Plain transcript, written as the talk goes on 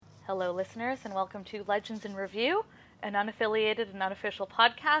Hello, listeners, and welcome to Legends in Review, an unaffiliated and unofficial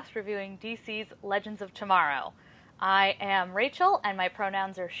podcast reviewing DC's Legends of Tomorrow. I am Rachel, and my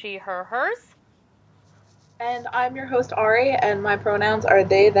pronouns are she, her, hers. And I'm your host, Ari, and my pronouns are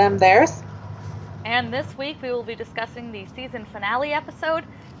they, them, theirs. And this week we will be discussing the season finale episode,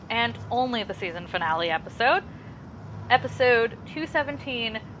 and only the season finale episode, episode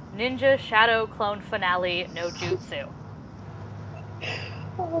 217, Ninja Shadow Clone Finale no Jutsu.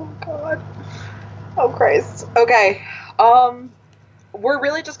 Oh, God. Oh, Christ. Okay. We're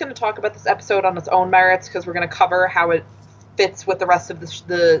really just going to talk about this episode on its own merits, because we're going to cover how it fits with the rest of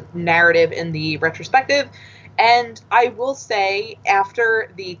the narrative in the retrospective. And I will say,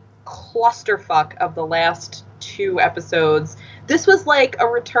 after the clusterfuck of the last two episodes, this was like a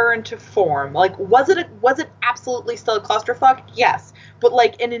return to form. Like, was it absolutely still a clusterfuck? Yes. But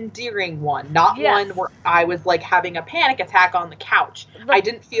like an endearing one, not one where I was like having a panic attack on the couch. I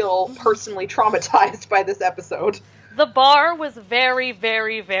didn't feel personally traumatized by this episode. The bar was very,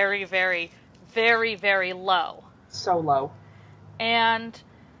 very, very, very, very, very low. So low. And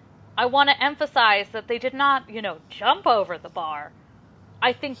I want to emphasize that they did not, jump over the bar.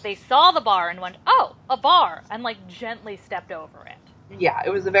 I think they saw the bar and went, oh, a bar, and like gently stepped over it. Yeah, it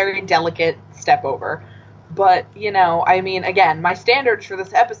was a very delicate step over. But, again, my standards for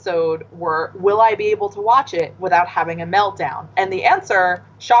this episode were, will I be able to watch it without having a meltdown? And the answer,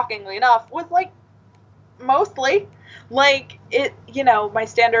 shockingly enough, was, like, mostly. Like, my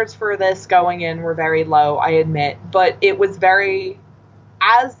standards for this going in were very low, I admit. But it was very,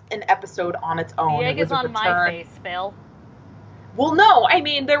 as an episode on its own, the egg it was is on my face, Phil. Well, no,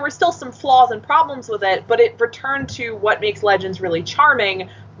 there were still some flaws and problems with it, but it returned to what makes Legends really charming,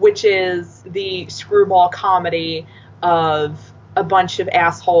 which is the screwball comedy of a bunch of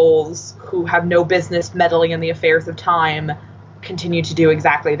assholes who have no business meddling in the affairs of time continue to do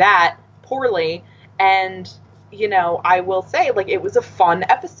exactly that poorly. And, I will say, like, it was a fun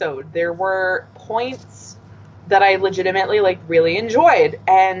episode. There were points that I legitimately, like, really enjoyed.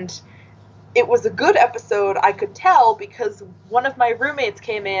 And it was a good episode, I could tell, because one of my roommates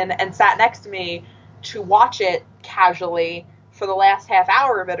came in and sat next to me to watch it casually for the last half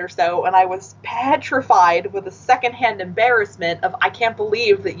hour of it or so, and I was petrified with a secondhand embarrassment of, I can't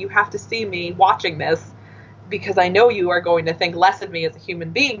believe that you have to see me watching this, because I know you are going to think less of me as a human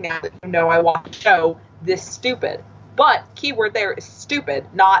being now that you know I watch a show this stupid. But, keyword there is stupid,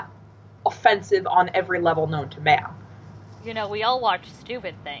 not offensive on every level known to man. We all watch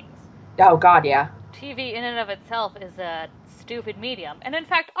stupid things. Oh, God, yeah. TV in and of itself is a stupid medium. And in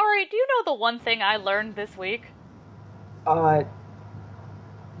fact, Ari, do you know the one thing I learned this week?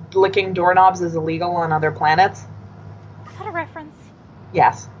 Licking doorknobs is illegal on other planets? Is that a reference?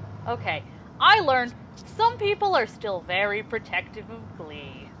 Yes. Okay. I learned some people are still very protective of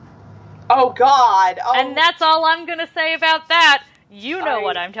Glee. Oh, God. Oh. And that's all I'm gonna say about that. You know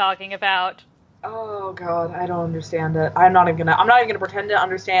what I'm talking about. Oh, God, I don't understand it. I'm not even gonna pretend to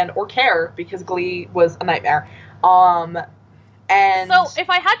understand or care, because Glee was a nightmare. And so, if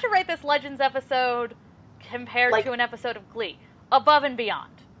I had to rate this Legends episode compared to an episode of Glee, above and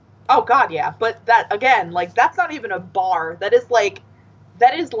beyond. Oh, God, yeah. But that, again, like, that's not even a bar. That is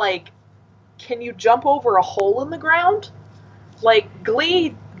like, can you jump over a hole in the ground? Like,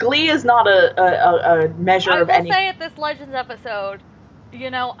 Glee is not a measure of any... I will say at this Legends episode,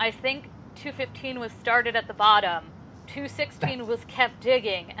 I think 215 was started at the bottom, 216 was kept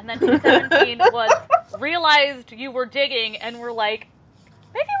digging, and then 217 was realized you were digging and were like,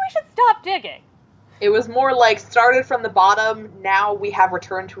 maybe we should stop digging. It was more like started from the bottom, now we have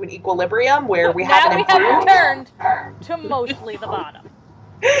returned to an equilibrium where we haven't improved. Now we have returned to mostly the bottom.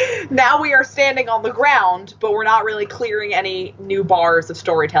 Now we are standing on the ground, but we're not really clearing any new bars of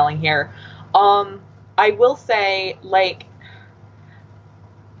storytelling here. I will say, like,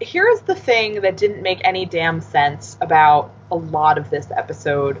 here's the thing that didn't make any damn sense about a lot of this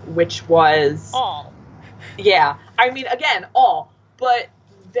episode, which was... all. Yeah. Again, all. But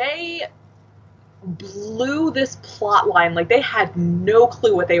they blew this plot line. Like, they had no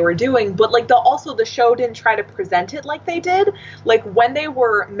clue what they were doing, but, like, also the show didn't try to present it like they did. Like, when they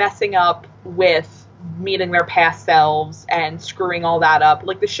were messing up with meeting their past selves and screwing all that up,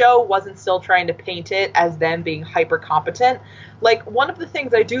 like, the show wasn't still trying to paint it as them being hyper competent. Like, one of the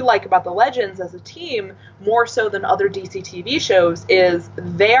things I do like about the Legends as a team, more so than other DC TV shows, is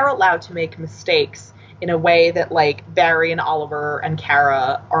they're allowed to make mistakes in a way that, like, Barry and Oliver and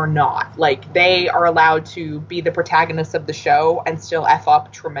Kara are not. Like, they are allowed to be the protagonists of the show and still F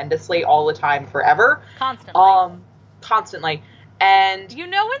up tremendously all the time forever. Constantly. And... in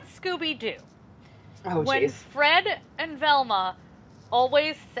Scooby-Doo, when Fred and Velma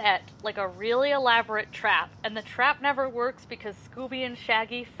always set like a really elaborate trap, and the trap never works because Scooby and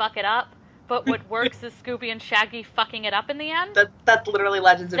Shaggy fuck it up. But what works is Scooby and Shaggy fucking it up in the end. That's literally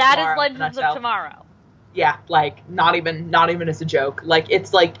Legends of Tomorrow. That is Legends of Tomorrow. Yeah, like, not even as a joke. Like,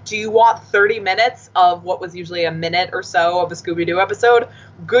 it's like, do you want 30 minutes of what was usually a minute or so of a Scooby-Doo episode?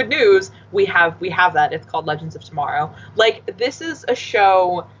 Good news, we have that. It's called Legends of Tomorrow. Like, this is a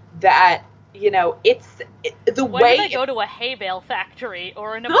show that, you know, the when way... When do they go to a hay bale factory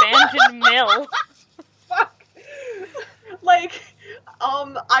or an abandoned mill? Fuck. Like,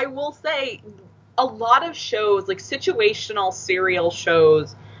 I will say, a lot of shows, like, situational serial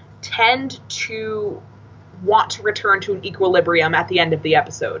shows, tend to want to return to an equilibrium at the end of the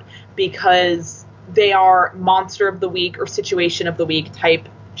episode because they are monster of the week or situation of the week type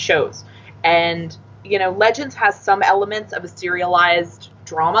shows. And, you know, Legends has some elements of a serialized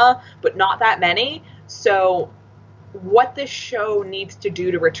drama, but not that many. So what this show needs to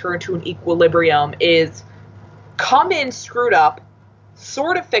do to return to an equilibrium is come in screwed up,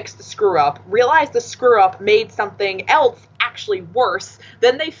 sort of fix the screw up, realize the screw up made something else actually worse,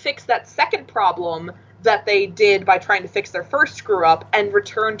 then they fix that second problem that they did by trying to fix their first screw up and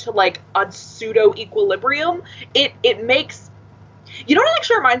return to like a pseudo equilibrium. It makes, you know what it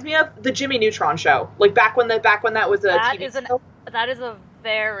actually reminds me of? The Jimmy Neutron show. Like back when that was a TV show. That is a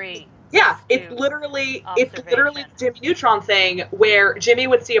very it's literally the Jimmy Neutron thing where Jimmy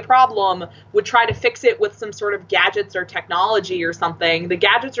would see a problem, would try to fix it with some sort of gadgets or technology or something. The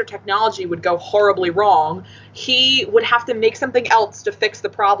gadgets or technology would go horribly wrong. He would have to make something else to fix the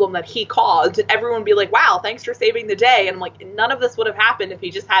problem that he caused, and everyone would be like, wow, thanks for saving the day. And I'm like, none of this would have happened if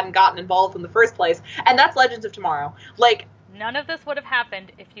he just hadn't gotten involved in the first place. And that's Legends of Tomorrow. Like, none of this would have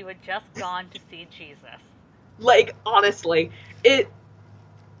happened if you had just gone to see Jesus. Like, honestly,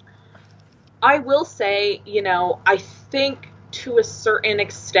 I will say, you know, I think to a certain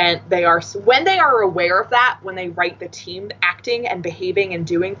extent when they are aware of that, when they write the team acting and behaving and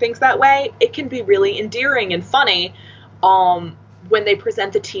doing things that way, it can be really endearing and funny when they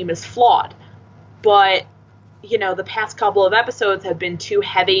present the team as flawed. But, you know, the past couple of episodes have been too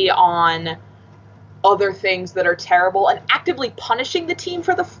heavy on other things that are terrible and actively punishing the team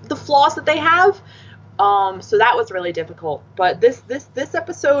for the flaws that they have. So that was really difficult. But this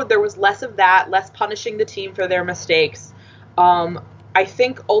episode, there was less of that, less punishing the team for their mistakes. I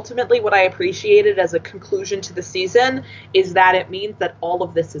think ultimately what I appreciated as a conclusion to the season is that it means that all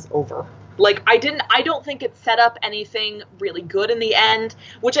of this is over. Like, I don't think it set up anything really good in the end,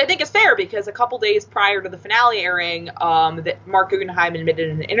 which I think is fair because a couple days prior to the finale airing, that Mark Guggenheim admitted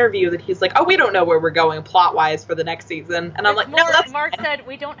in an interview that he's like, oh, we don't know where we're going plot-wise for the next season. And I'm like, no, that's Mark said,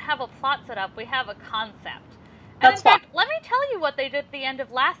 we don't have a plot set up, we have a concept. And in fact, let me tell you what they did at the end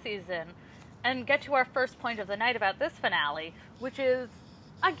of last season and get to our first point of the night about this finale, which is,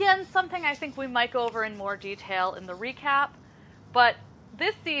 again, something I think we might go over in more detail in the recap, but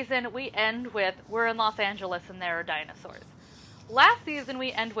this season, we end with, we're in Los Angeles and there are dinosaurs. Last season,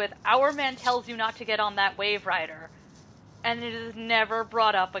 we end with, our man tells you not to get on that wave rider, and it is never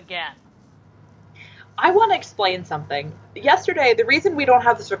brought up again. I want to explain something. Yesterday, the reason we don't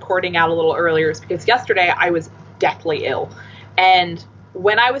have this recording out a little earlier is because yesterday I was deathly ill. And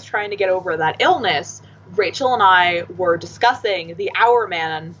when I was trying to get over that illness, Rachel and I were discussing the Our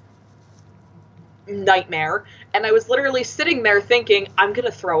Man nightmare, and I was literally sitting there thinking, I'm going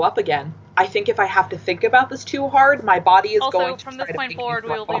to throw up again. I think if I have to think about this too hard, my body is going to Also, from this point forward,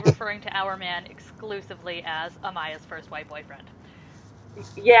 we will be referring to Our Man exclusively as Amaya's first white boyfriend.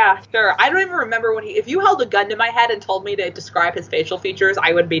 Yeah, sure. I don't even remember if you held a gun to my head and told me to describe his facial features,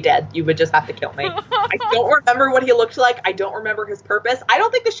 I would be dead. You would just have to kill me. I don't remember what he looked like. I don't remember his purpose. I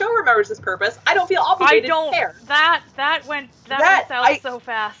don't think the show remembers his purpose. I don't feel obligated to care. That went south so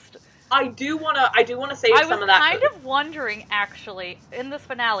fast. I do want to save some of that. I was kind of wondering, actually, in this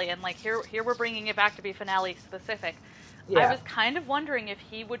finale, and like here we're bringing it back to be finale specific. Yeah. I was kind of wondering if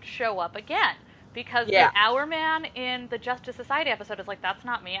he would show up again. Because the Our Man in the Justice Society episode is like, that's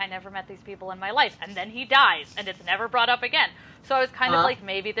not me, I never met these people in my life. And then he dies, and it's never brought up again. So I was kind of like,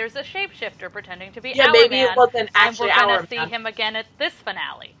 maybe there's a shapeshifter pretending to be Our maybe Man, it wasn't actually and we're going to see him again at this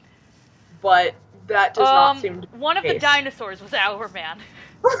finale. But that does not seem to be one of the dinosaurs was Our Man.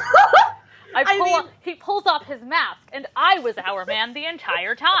 He pulls off his mask, and I was Our Man the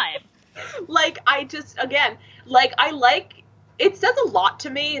entire time. It says a lot to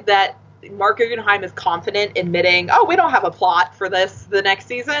me that Mark Guggenheim is confident admitting, oh, we don't have a plot for the next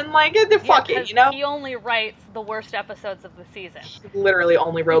season. Like, fuck it, you know? He only writes the worst episodes of the season. He literally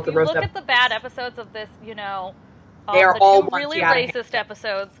only wrote the worst episodes. Look at the bad episodes of this, you know, they are all two really racist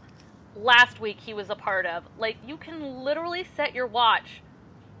episodes. last week he was a part of. Like, you can literally set your watch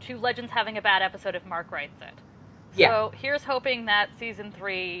to Legends having a bad episode if Mark writes it. Yeah. So here's hoping that season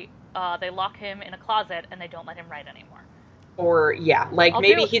 3, they lock him in a closet and they don't let him write anymore. Or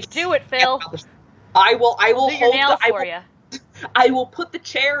maybe he'd do it, Phil. I will do your nails for you. I will put the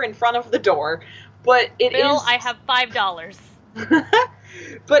chair in front of the door, but Phil, I have $5.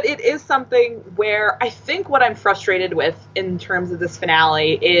 But it is something where I think what I'm frustrated with in terms of this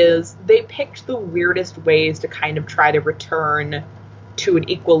finale is they picked the weirdest ways to kind of try to return to an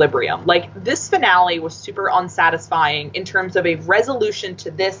equilibrium. Like, this finale was super unsatisfying in terms of a resolution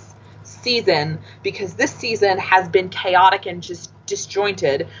to this season, because this season has been chaotic and just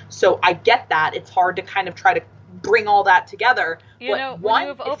disjointed. So I get that. It's hard to kind of try to bring all that together. But one,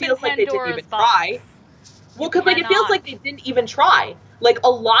 it feels like they didn't even try. Well, because it feels like they didn't even try. Like, a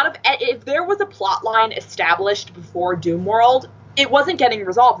lot of, if there was a plot line established before Doomworld, it wasn't getting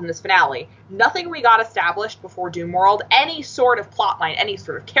resolved in this finale. Nothing we got established before Doomworld, any sort of plot line, any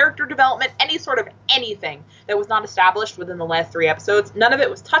sort of character development, any sort of anything that was not established within the last 3 episodes, none of it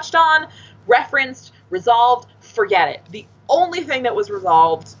was touched on, referenced, resolved, forget it. The only thing that was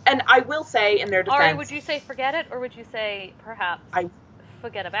resolved, and I will say in their defense... Alright, would you say forget it, or would you say perhaps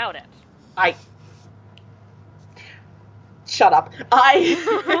forget about it? Shut up.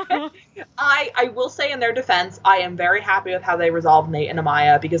 I will say in their defense, I am very happy with how they resolved Nate and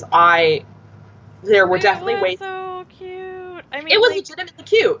Amaya, because there were definitely ways. It was so cute. I mean, it was legitimately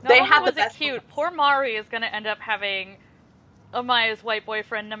cute. They had the best. Cute. Poor Mari is going to end up having Amaya's white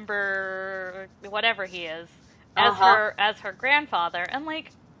boyfriend number whatever he is as her grandfather, and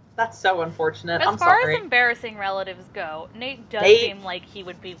like. That's so unfortunate. As far as embarrassing relatives go, Nate does seem like he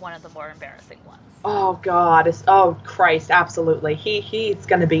would be one of the more embarrassing ones. Oh, God. Oh, Christ, absolutely. He's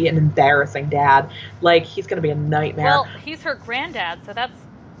going to be an embarrassing dad. Like, he's going to be a nightmare. Well, he's her granddad, so that's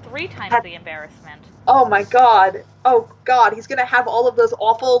 3 times the embarrassment. Oh, my God. Oh, God. He's going to have all of those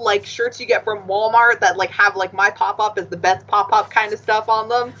awful, like, shirts you get from Walmart that, like, have, like, my pop-up is the best pop-up kind of stuff on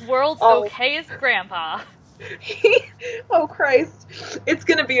them. World's okayest grandpa. Oh, Christ. It's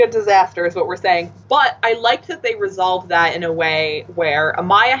going to be a disaster is what we're saying. But I liked that they resolved that in a way where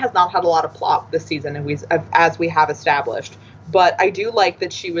Amaya has not had a lot of plot this season, as we have established. But I do like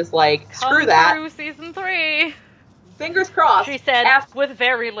that she was like, screw that. Through season 3. Fingers crossed. She said, with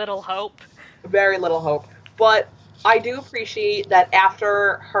very little hope. Very little hope. But I do appreciate that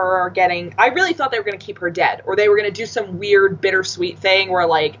after her getting... I really thought they were going to keep her dead. Or they were going to do some weird, bittersweet thing where,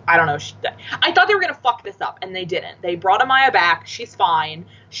 like, I don't know. I thought they were going to fuck this up, and they didn't. They brought Amaya back. She's fine.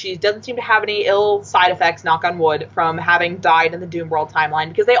 She doesn't seem to have any ill side effects, knock on wood, from having died in the Doomworld timeline.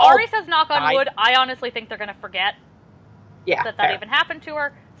 Because they all Ari says knock on wood. I honestly think they're going to forget that even happened to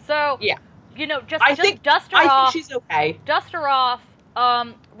her. So, just dust her off. I think she's okay. Dust her off.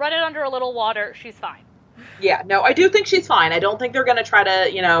 Run it under a little water. She's fine. Yeah, no, I do think she's fine. I don't think they're going to try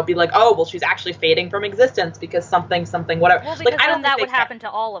to, be like, oh, well, she's actually fading from existence because something, whatever. Well, because then that would happen to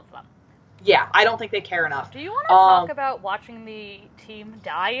all of them. Yeah, I don't think they care enough. Do you want to talk about watching the team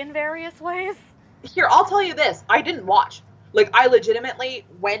die in various ways? Here, I'll tell you this. I didn't watch. Like, I legitimately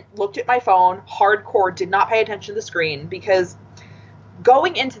looked at my phone, hardcore, did not pay attention to the screen, because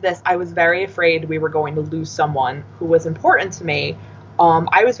going into this, I was very afraid we were going to lose someone who was important to me.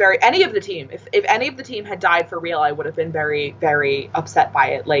 I was any of the team, if any of the team had died for real, I would have been very, very upset by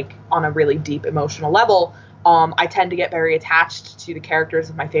it, like, on a really deep emotional level. I tend to get very attached to the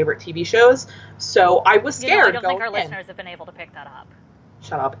characters of my favorite TV shows, so I was scared. I don't think our listeners have been able to pick that up.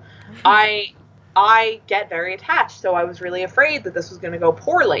 Shut up. I get very attached, so I was really afraid that this was going to go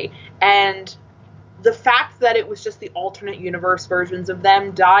poorly, and the fact that it was just the alternate universe versions of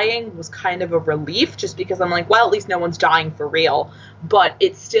them dying was kind of a relief, just because I'm like, well, at least no one's dying for real. But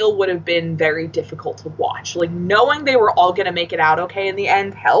it still would have been very difficult to watch. Like, knowing they were all going to make it out okay in the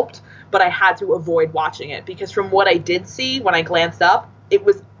end helped, but I had to avoid watching it, because from what I did see when I glanced up, it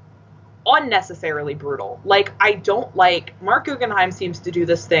was unnecessarily brutal. Like, I don't like... Mark Guggenheim seems to do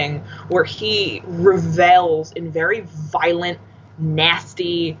this thing where he revels in very violent,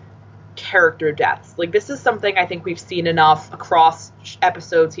 nasty character deaths. Like, this is something I think we've seen enough across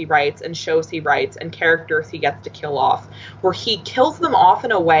episodes he writes and shows he writes and characters he gets to kill off, where he kills them off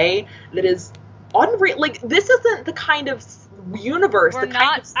in a way that is unreal. Like, this isn't the kind of universe.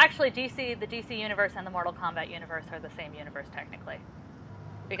 Actually, the DC universe and the Mortal Kombat universe are the same universe technically,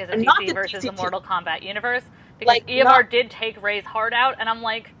 because the DC versus the Mortal Kombat universe. Because Eobard did take Ray's heart out, and I'm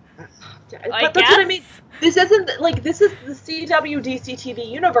like, but that's what I mean. This isn't, like, this is the CW DC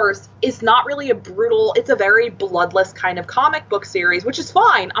TV universe is not really a brutal, it's a very bloodless kind of comic book series, which is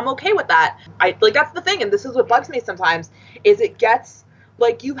fine. I'm okay with that. That's the thing, and this is what bugs me sometimes, is it gets,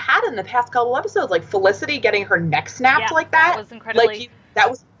 like you had in the past couple episodes, like Felicity getting her neck snapped like that. That was incredibly... Like, that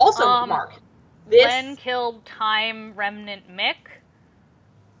was also Mark. Len killed Time Remnant Mick.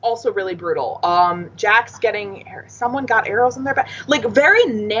 Also really brutal. Jack's getting... Someone got arrows in their back. Like, very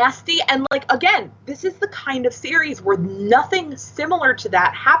nasty. And, like, again, this is the kind of series where nothing similar to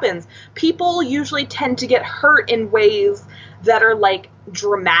that happens. People usually tend to get hurt in ways that are, like,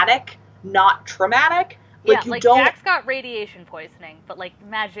 dramatic, not traumatic. Like, yeah, Jax got radiation poisoning, but, like,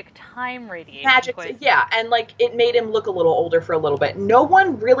 magic time radiation poisoning. Yeah, and, like, it made him look a little older for a little bit. No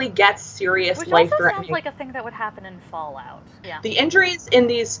one really gets serious life-threatening... Which also sounds like a thing that would happen in Fallout. Yeah. The injuries in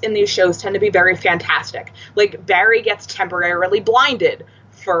these shows tend to be very fantastic. Like, Barry gets temporarily blinded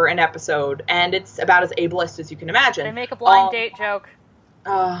for an episode, and it's about as ableist as you can imagine. They make a blind date joke.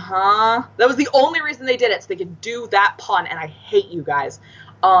 Uh-huh. That was the only reason they did it, so they could do that pun, and I hate you guys.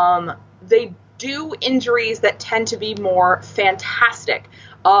 They do injuries that tend to be more fantastic.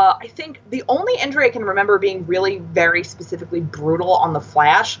 I think the only injury I can remember being really very specifically brutal on the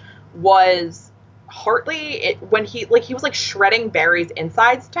Flash was Hartley, when he was like shredding Barry's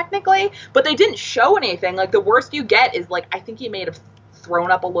insides technically, but they didn't show anything. Like, the worst you get is, like, I think he may have thrown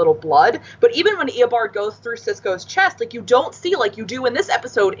up a little blood, but even when Eobard goes through Cisco's chest, like, you don't see, like you do in this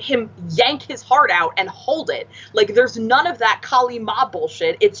episode, him yank his heart out and hold it. Like, there's none of that Kali Ma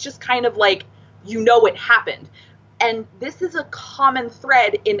bullshit. It's just kind of like, you know it happened. And this is a common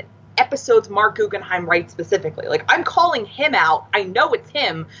thread in episodes Mark Guggenheim writes specifically. Like, I'm calling him out. I know it's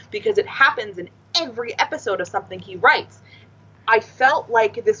him because it happens in every episode of something he writes. I felt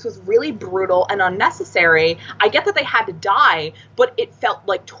like this was really brutal and unnecessary. I get that they had to die, but it felt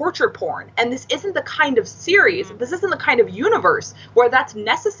like torture porn. And this isn't the kind of series, this isn't the kind of universe where that's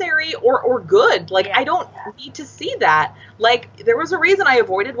necessary or good. Like, I don't need to see that. Like, there was a reason I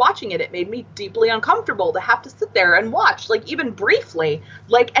avoided watching it. It made me deeply uncomfortable to have to sit there and watch, like, even briefly.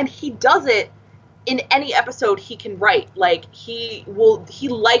 Like, and he does it in any episode he can write. Like, he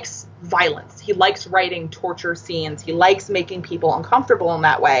likes violence. He likes writing torture scenes. He likes making people uncomfortable in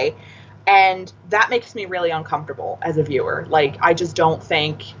that way. And that makes me really uncomfortable as a viewer. Like, I just don't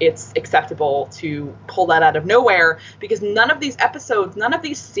think it's acceptable to pull that out of nowhere, because none of these episodes, none of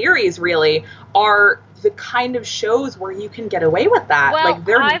these series really are the kind of shows where you can get away with that. Well, like,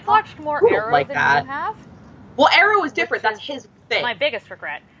 they're I've watched more Arrow like than that. you have. Well, Arrow is different. That's his thing. My biggest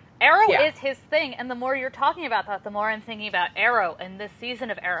regret. Arrow is his thing, and the more you're talking about that, the more I'm thinking about Arrow and this season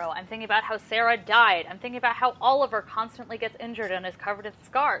of Arrow. I'm thinking about how Sarah died. I'm thinking about how Oliver constantly gets injured and is covered in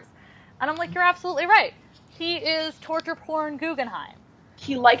scars. And I'm like, you're absolutely right. He is torture porn Guggenheim.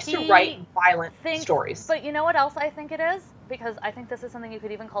 He likes to write violent stories. But you know what else I think it is? Because I think this is something you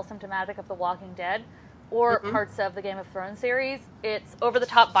could even call symptomatic of The Walking Dead or parts of the Game of Thrones series. It's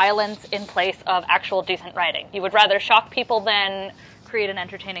over-the-top violence in place of actual decent writing. You would rather shock people than create an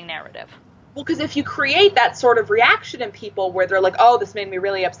entertaining narrative. Well, because if you create that sort of reaction in people where they're like, oh, this made me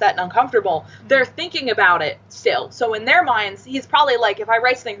really upset and uncomfortable, they're thinking about it still. So in their minds, he's probably like, if I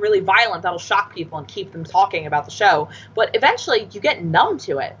write something really violent, that'll shock people and keep them talking about the show. But eventually, you get numb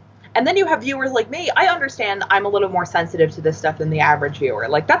to it. And then you have viewers like me. I understand I'm a little more sensitive to this stuff than the average viewer.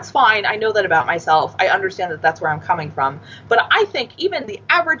 Like, that's fine. I know that about myself. I understand that that's where I'm coming from. But I think even the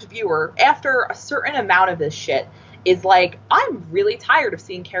average viewer, after a certain amount of this shit, is like, I'm really tired of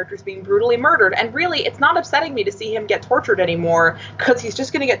seeing characters being brutally murdered. And really, it's not upsetting me to see him get tortured anymore, because he's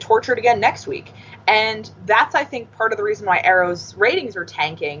just going to get tortured again next week. And that's, I think, part of the reason why Arrow's ratings are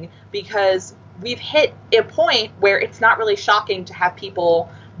tanking, because we've hit a point where it's not really shocking to have people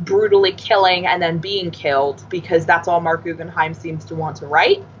brutally killing and then being killed, because that's all Mark Guggenheim seems to want to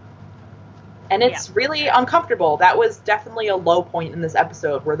write. And it's really uncomfortable. That was definitely a low point in this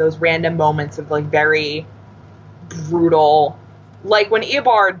episode, where those random moments of, like, very brutal, like when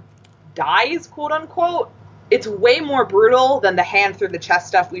Eobard dies, quote unquote, it's way more brutal than the hand through the chest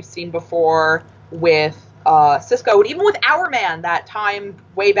stuff we've seen before with Cisco, and even with Our Man that time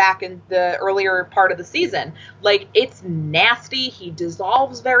way back in the earlier part of the season. Like, it's nasty. He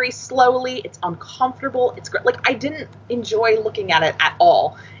dissolves very slowly. It's uncomfortable. It's great. Like, I didn't enjoy looking at it at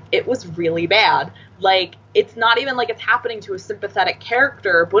all. It was really bad. Like, it's not even like it's happening to a sympathetic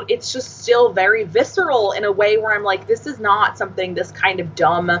character, but it's just still very visceral in a way where I'm like, this is not something this kind of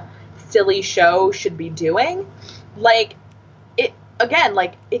dumb, silly show should be doing. Like, it, again,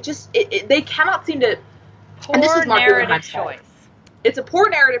 like, it just, they cannot seem to, and this is Mark Guggenheim's choice. It's a poor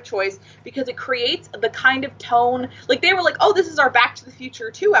narrative choice because it creates the kind of tone, like, they were like, oh, this is our Back to the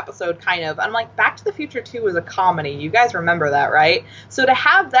Future 2 episode, kind of. I'm like, Back to the Future 2 is a comedy. You guys remember that, right? So to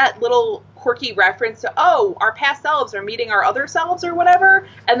have that little quirky reference to, oh, our past selves are meeting our other selves or whatever,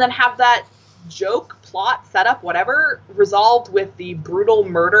 and then have that joke, plot, setup, whatever, resolved with the brutal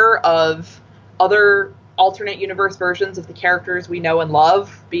murder of other alternate universe versions of the characters we know and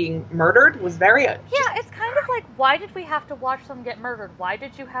love being murdered was very... it's kind of like, why did we have to watch them get murdered? Why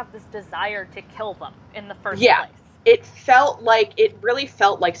did you have this desire to kill them in the first place? It really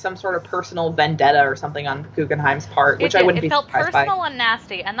felt like some sort of personal vendetta or something on Guggenheim's part, which I wouldn't be surprised by. It felt personal and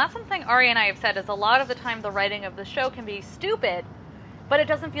nasty, and that's something Ari and I have said, is a lot of the time the writing of the show can be stupid, but it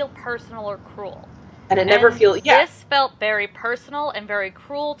doesn't feel personal or cruel. And it never feels... This felt very personal and very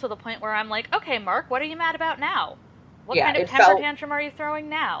cruel to the point where I'm like, okay, Mark, what are you mad about now? What kind of temper tantrum are you throwing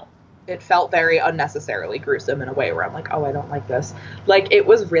now? It felt very unnecessarily gruesome in a way where I'm like, oh, I don't like this. Like, it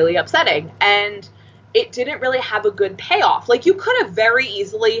was really upsetting. And it didn't really have a good payoff. Like, you could have very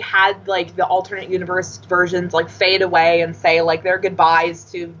easily had, like, the alternate universe versions, like, fade away and say, like, their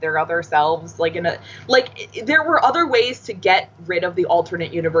goodbyes to their other selves. Like, there were other ways to get rid of the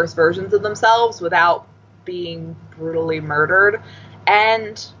alternate universe versions of themselves without being brutally murdered.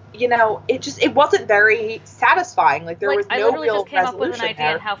 And, you know, it wasn't very satisfying. Like, there was no real resolution. I literally just came up with an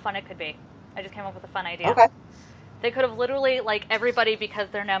idea on how fun it could be. I just came up with a fun idea. Okay. They could have literally, like, everybody, because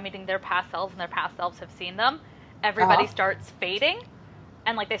they're now meeting their past selves and their past selves have seen them, everybody starts fading,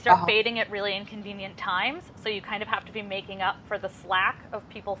 and, like, they start fading at really inconvenient times, so you kind of have to be making up for the slack of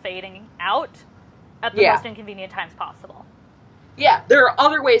people fading out at the most inconvenient times possible. Yeah, there are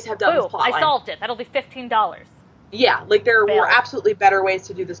other ways to have done this plotline. I solved it. That'll be $15. Yeah, like, there were absolutely better ways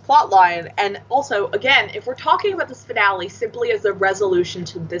to do this plotline, and also, again, if we're talking about this finale simply as a resolution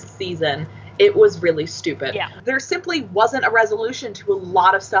to this season, it was really stupid. Yeah. There simply wasn't a resolution to a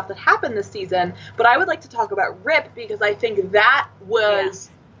lot of stuff that happened this season, but I would like to talk about Rip, because I think that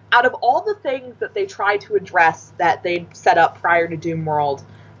was, out of all the things that they tried to address that they'd set up prior to Doom World,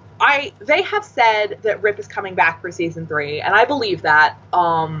 they have said that Rip is coming back for season 3, and I believe that,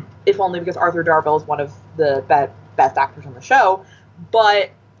 if only because Arthur Darvill is one of the best actors on the show, but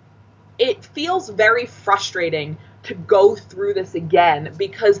it feels very frustrating to go through this again,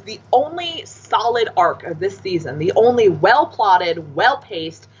 because the only solid arc of this season, the only well-plotted,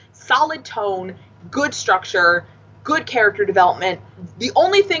 well-paced, solid tone, good structure, good character development, the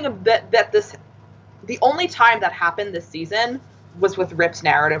only thing the only time that happened this season was with Rip's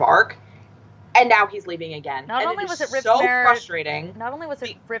narrative arc, and now he's leaving again. Not only was it Rip's frustrating. Not only was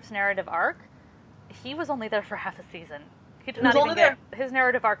it Rip's narrative arc, he was only there for half a season. He did not even get his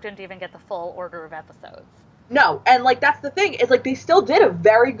narrative arc didn't even get the full order of episodes. No, and, like, that's the thing. It's like they still did a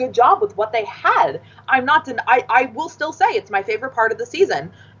very good job with what they had. I will still say it's my favorite part of the season.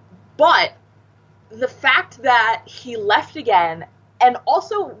 But the fact that he left again, and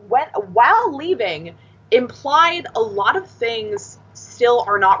also while leaving, implied a lot of things still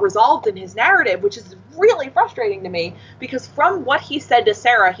are not resolved in his narrative, which is really frustrating to me, because from what he said to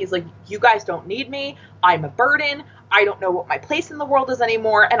Sarah, he's like, you guys don't need me, I'm a burden, I don't know what my place in the world is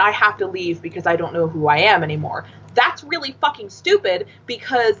anymore, and I have to leave because I don't know who I am anymore. That's really fucking stupid,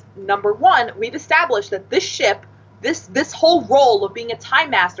 because, number one, we've established that this ship, this whole role of being a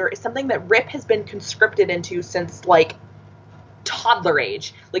Time Master is something that Rip has been conscripted into since, like, toddler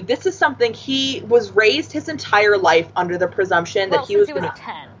age. Like, this is something he was raised his entire life under the presumption that he was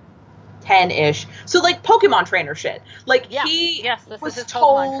 10. 10-ish. So, like, Pokemon trainer shit. Like, this was is his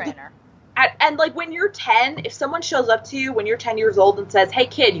told... Pokemon trainer. And, like, when you're 10, if someone shows up to you when you're 10 years old and says, hey,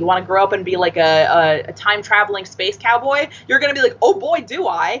 kid, you want to grow up and be, like, a time-traveling space cowboy? You're going to be like, oh, boy, do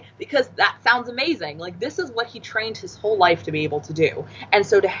I, because that sounds amazing. Like, this is what he trained his whole life to be able to do. And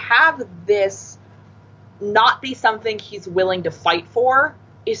so to have this not be something he's willing to fight for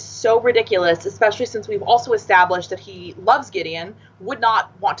is so ridiculous, especially since we've also established that he loves Gideon, would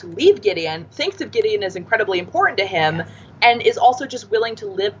not want to leave Gideon, thinks of Gideon as incredibly important to him, and is also just willing to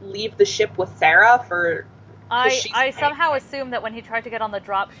leave the ship with Sarah for... I somehow assumed that when he tried to get on the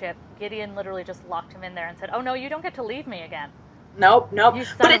dropship, Gideon literally just locked him in there and said, oh no, you don't get to leave me again. Nope. You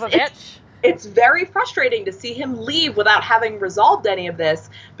son of a bitch. It's very frustrating to see him leave without having resolved any of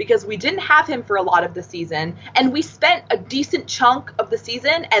this, because we didn't have him for a lot of the season, and we spent a decent chunk of the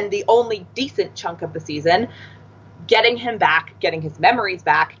season, and the only decent chunk of the season, getting him back, getting his memories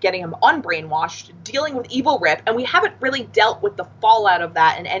back, getting him unbrainwashed, dealing with evil Rip, and we haven't really dealt with the fallout of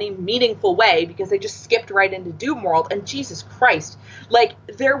that in any meaningful way, because they just skipped right into Doom World, and Jesus Christ, like,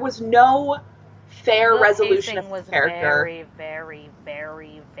 there was no fair resolution of the character. Very, very,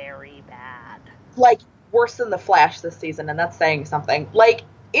 very, very bad. Like, worse than The Flash this season, and that's saying something. Like,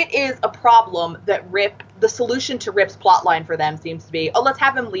 it is a problem that the solution to Rip's plotline for them seems to be, oh, let's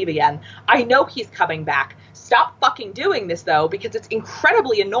have him leave again. I know he's coming back. Stop fucking doing this, though, because it's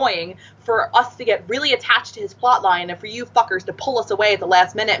incredibly annoying for us to get really attached to his plotline and for you fuckers to pull us away at the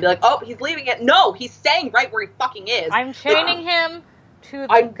last minute and be like, oh, he's leaving it. No, he's staying right where he fucking is. I'm chaining him to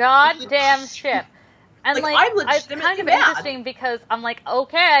the goddamn ship. And, I'm it's kind of interesting because I'm like,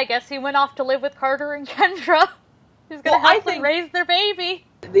 okay, I guess he went off to live with Carter and Kendra. He's going to help them raise their baby.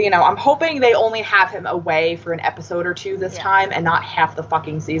 I'm hoping they only have him away for an episode or two this time and not half the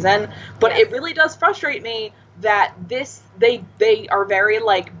fucking season. But it really does frustrate me that they are very,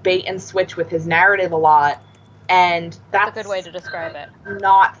 like, bait and switch with his narrative a lot. And that's a good way to describe it.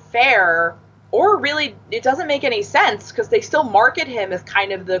 Not fair, or really, it doesn't make any sense because they still market him as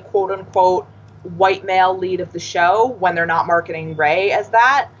kind of the quote-unquote white male lead of the show when they're not marketing Ray as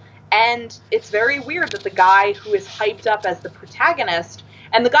that. And it's very weird that the guy who is hyped up as the protagonist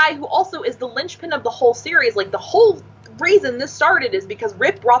and the guy who also is the linchpin of the whole series, like the whole reason this started is because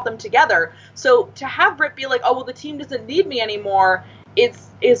Rip brought them together. So to have Rip be like, oh, well, the team doesn't need me anymore,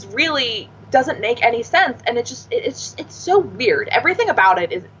 is really doesn't make any sense. And it's so weird. Everything about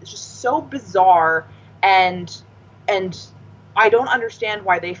it is just so bizarre, and I don't understand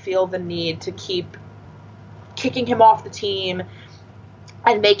why they feel the need to keep kicking him off the team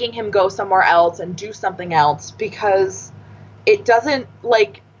and making him go somewhere else and do something else, because it doesn't,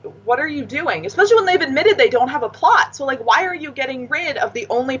 like, what are you doing? Especially when they've admitted they don't have a plot. So, like, why are you getting rid of the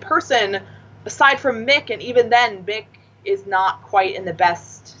only person aside from Mick? And even then, Mick is not quite in the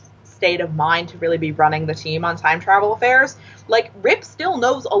best state of mind to really be running the team on time travel affairs. Like, Rip still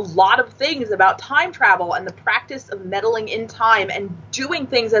knows a lot of things about time travel and the practice of meddling in time and doing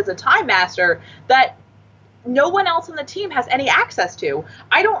things as a time master that no one else on the team has any access to.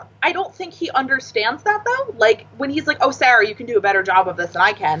 I don't think he understands that, though. Like, when he's like, oh, Sarah, you can do a better job of this than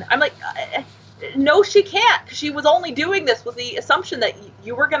I can. I'm like, no, she can't. She was only doing this with the assumption that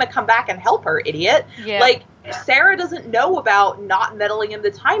you were going to come back and help her, idiot. Yeah. Like, Sarah doesn't know about not meddling in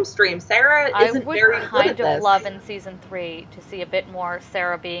the time stream. Sarah isn't very good at this. I would kind of love in season 3 to see a bit more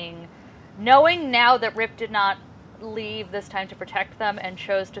Sarah knowing now that Rip did not leave this time to protect them and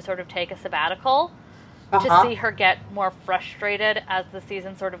chose to sort of take a sabbatical, to see her get more frustrated as the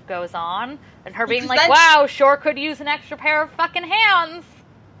season sort of goes on, and her being like, wow, sure could use an extra pair of fucking hands.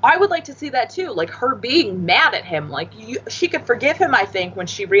 I would like to see that too, like her being mad at him. Like, she could forgive him, I think, when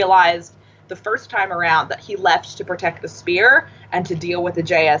she realized the first time around that he left to protect the spear and to deal with the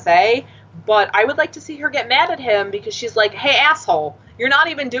JSA. But I would like to see her get mad at him because she's like, hey, asshole, you're not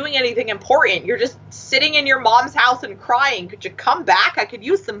even doing anything important. You're just sitting in your mom's house and crying. Could you come back? I could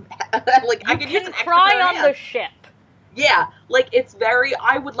use some, like, I could use an extra cry on the ship. Yeah, like, it's very,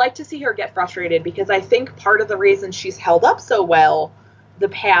 I would like to see her get frustrated because I think part of the reason she's held up so well the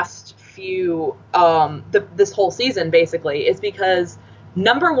past few, this whole season, basically, is because,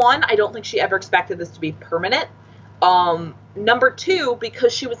 number one, I don't think she ever expected this to be permanent. Number two,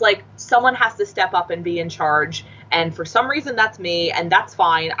 because she was like, someone has to step up and be in charge, and for some reason that's me, and that's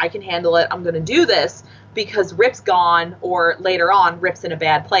fine, I can handle it, I'm gonna do this, because Rip's gone, or later on, Rip's in a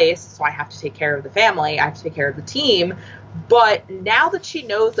bad place, so I have to take care of the family, I have to take care of the team. But now that she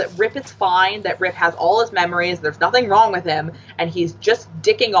knows that Rip is fine, that Rip has all his memories, there's nothing wrong with him, and he's just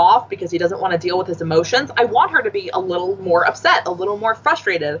dicking off because he doesn't want to deal with his emotions, I want her to be a little more upset, a little more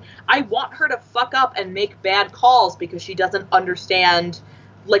frustrated. I want her to fuck up and make bad calls because she doesn't understand,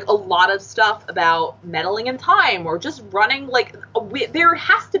 like, a lot of stuff about meddling in time or just running, like, there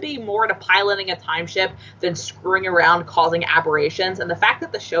has to be more to piloting a time ship than screwing around causing aberrations, and the fact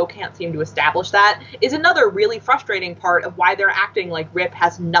that the show can't seem to establish that is another really frustrating part of why they're acting like Rip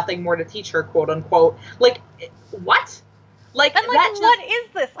has nothing more to teach her, quote unquote. Like, what? Like, and, like, that just, what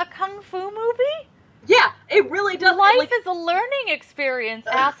is this, a kung fu movie? Yeah, it really does. Life like, is a learning experience,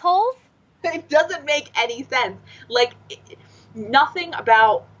 assholes. It doesn't make any sense. Like, nothing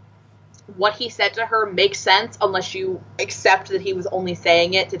about what he said to her makes sense unless you accept that he was only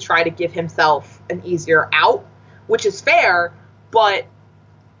saying it to try to give himself an easier out, which is fair, but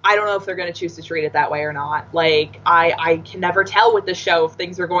I don't know if they're going to choose to treat it that way or not. Like, I can never tell with this show if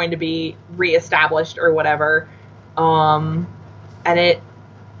things are going to be reestablished or whatever. And it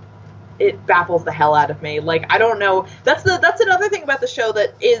baffles the hell out of me. Like, I don't know. That's another thing about the show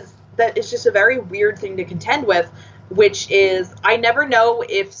that is just a very weird thing to contend with, which is I never know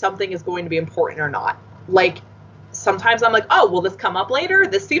if something is going to be important or not. Like, sometimes I'm like, oh, will this come up later?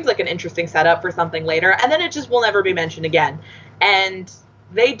 This seems like an interesting setup for something later. And then it just will never be mentioned again. And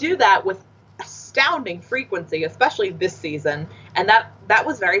they do that with astounding frequency, especially this season. And that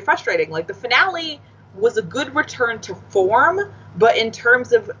was very frustrating. Like, the finale was a good return to form, But in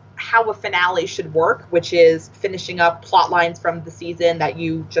terms of how a finale should work, which is finishing up plot lines from the season that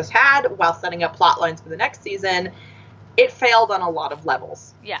you just had while setting up plot lines for the next season, it failed on a lot of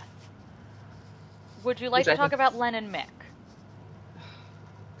levels. Yeah. Would you like to talk about Len and Mick?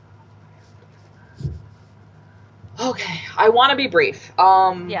 Okay, I want to be brief.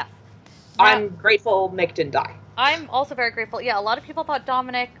 Yes. I'm grateful Mick didn't die. I'm also very grateful. Yeah, a lot of people thought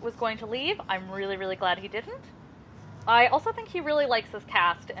Dominic was going to leave. I'm really, really glad he didn't. I also think he really likes his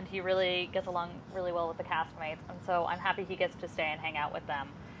cast, and he really gets along really well with the castmates, and so I'm happy he gets to stay and hang out with them.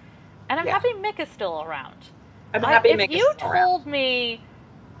 And I'm happy Mick is still around. I'm happy Mick is still around. If you told me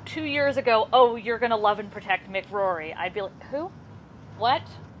 2 years ago, oh, you're going to love and protect Mick Rory, I'd be like, who? What?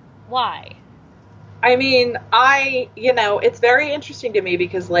 Why? I mean, it's very interesting to me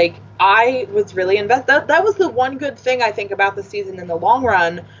because, like, I was really invested. That was the one good thing I think about the season in the long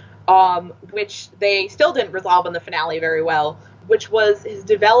run, which they still didn't resolve in the finale very well, which was his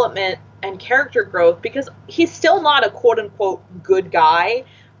development and character growth, because he's still not a quote-unquote good guy,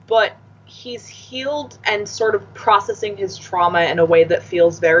 but he's healed and sort of processing his trauma in a way that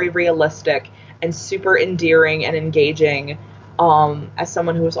feels very realistic and super endearing and engaging. As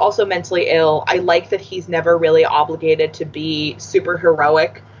someone who is also mentally ill, I like that he's never really obligated to be super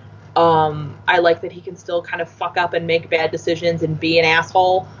heroic. I like that he can still kind of fuck up and make bad decisions and be an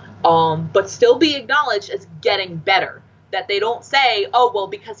asshole, but still be acknowledged as getting better. That they don't say, oh, well,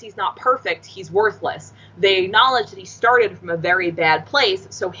 because he's not perfect, he's worthless. They acknowledge that he started from a very bad place,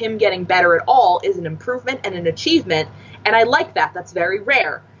 so him getting better at all is an improvement and an achievement, and I like that. That's very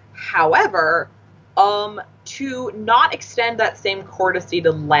rare. However, to not extend that same courtesy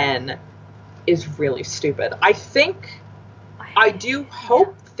to Len is really stupid.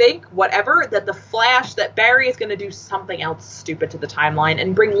 Think whatever, that the Flash, that Barry is going to do something else stupid to the timeline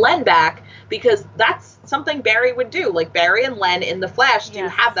and bring Len back, because that's something Barry would do. Like, Barry and Len in the Flash do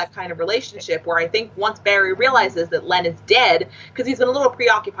have that kind of relationship where I think once Barry realizes that Len is dead, because he's been a little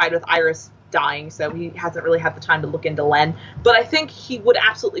preoccupied with Iris dying, so he hasn't really had the time to look into Len, but I think he would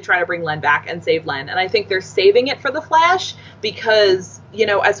absolutely try to bring Len back and save Len, and I think they're saving it for the Flash because,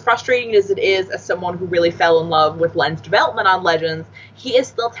 as frustrating as it is as someone who really fell in love with Len's development on Legends, he is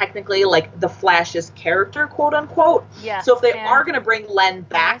still technically, like, the Flash's character, quote-unquote. Yes, so if they are going to bring Len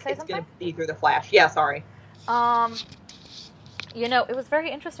back, it's going to be through the Flash. Yeah, sorry. It was very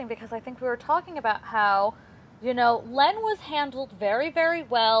interesting because I think we were talking about how, Len was handled very, very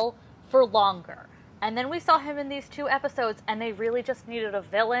well for longer. And then we saw him in these 2 episodes, and they really just needed a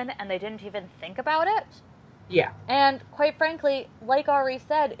villain, and they didn't even think about it. Yeah. And quite frankly, like Ari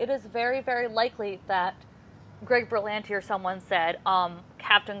said, it is very, very likely that Greg Berlanti or someone said,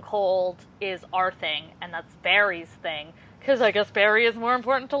 Captain Cold is our thing, and that's Barry's thing, because I guess Barry is more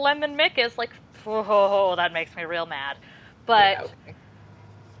important to Len than Mick is. Like, oh, that makes me real mad. But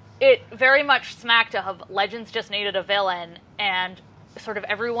it very much smacked of Legends just needed a villain, and sort of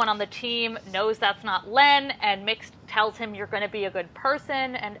everyone on the team knows that's not Len, and Mick tells him you're going to be a good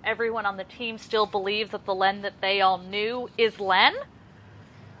person, and everyone on the team still believes that the Len that they all knew is Len.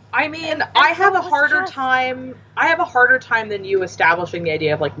 I mean, I have a harder time than you establishing the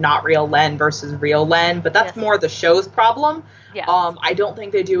idea of, like, not real Len versus real Len, but that's more the show's problem. Yes. I don't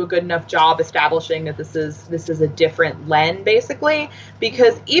think they do a good enough job establishing that this is a different Len, basically,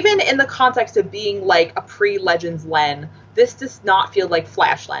 because even in the context of being, like, a pre-Legends Len, this does not feel like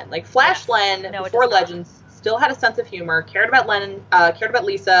Flash Len. Like, Flash Len, before Legends, still had a sense of humor, cared about Len, cared about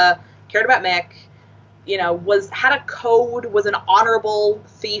Lisa, cared about Mick, had a code, was an honorable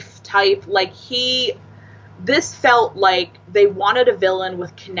thief type. Like, this felt like they wanted a villain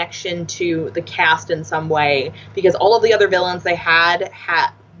with connection to the cast in some way, because all of the other villains they had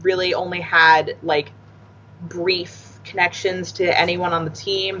really only had, like, brief connections to anyone on the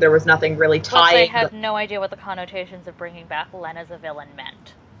team. There was nothing really tied. But they had no idea what the connotations of bringing back Len as a villain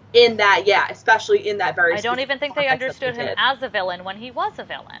meant. In that, especially in that very I don't even think they understood him as a villain when he was a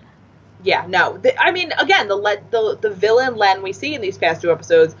villain. Yeah, no. I mean, again, the villain Len we see in these past 2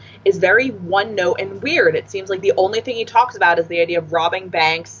 episodes is very one-note and weird. It seems like the only thing he talks about is the idea of robbing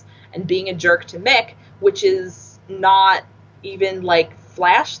banks and being a jerk to Mick, which is not even, like,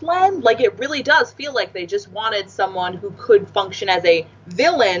 Flash Len. Like, it really does feel like they just wanted someone who could function as a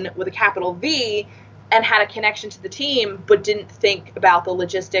villain with a capital V and had a connection to the team, but didn't think about the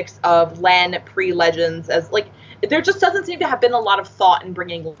logistics of Len pre-Legends as, like, there just doesn't seem to have been a lot of thought in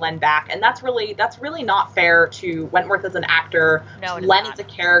bringing Len back, and that's really not fair to Wentworth as an actor, to Len as a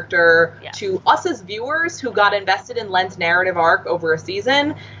character, to us as viewers who got invested in Len's narrative arc over a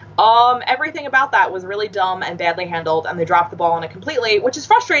season. Everything about that was really dumb and badly handled, and they dropped the ball on it completely, which is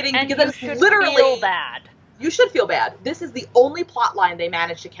frustrating because it's literally feel bad. You should feel bad. This is the only plot line they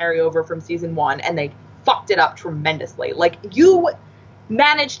managed to carry over from season 1, and they fucked it up tremendously. Like, you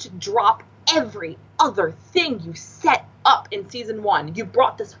managed to drop every other thing you set up in season 1. You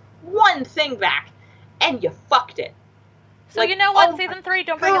brought this one thing back, and you fucked it. So like, you know what? Season 3,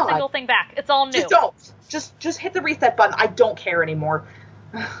 don't bring a single thing back. It's all new. Just don't. Just hit the reset button. I don't care anymore.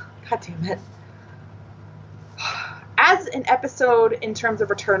 God damn it. As an episode in terms of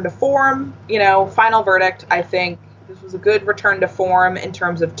return to form, you know, final verdict, I think this was a good return to form in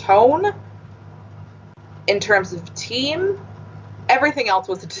terms of tone, in terms of team. Everything else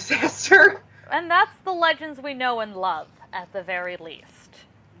was a disaster. And that's the Legends we know and love, at the very least.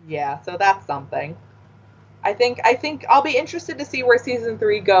 Yeah, so that's something. I think I'll be interested to see where season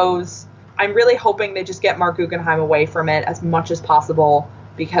 3 goes. I'm really hoping they just get Mark Guggenheim away from it as much as possible,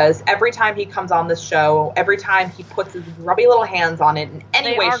 because every time he comes on this show, every time he puts his grubby little hands on it in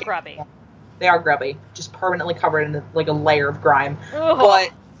any way, shape, grubby. They are grubby, just permanently covered in like a layer of grime.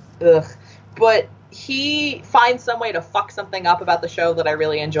 But he finds some way to fuck something up about the show that I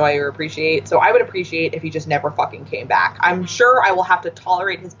really enjoy or appreciate. So I would appreciate if he just never fucking came back. I'm sure I will have to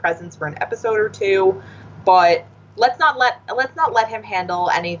tolerate his presence for an episode or two, but let's not let him handle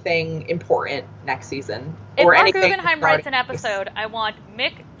anything important next season. If or Mark anything Guggenheim writes an episode, I want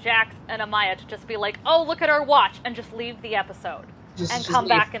Mick, Jax, and Amaya to just be like, "Oh, look at our watch," and just leave the episode and come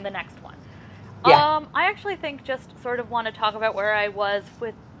back in the next one. Yeah. I actually think just sort of want to talk about where I was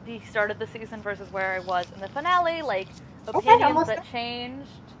with the start of the season versus where I was in the finale, like opinions that changed.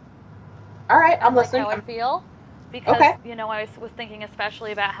 All right, I'm listening. How I feel, because you know, I was thinking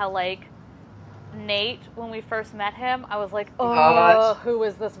especially about how like Nate, when we first met him, I was like, oh, who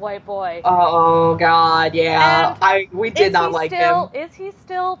is this white boy? Oh God, yeah. We did not like him. Is he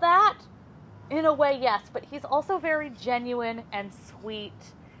still that? In a way, yes, but he's also very genuine and sweet.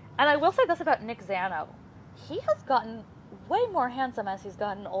 And I will say this about Nick Zano. He has gotten way more handsome as he's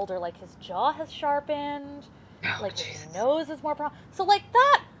gotten older. Like, his jaw has sharpened. His nose is more prominent. So, like,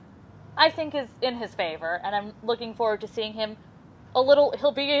 that, I think, is in his favor. And I'm looking forward to seeing him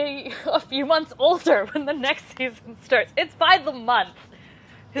he'll be a few months older when the next season starts. It's by the month,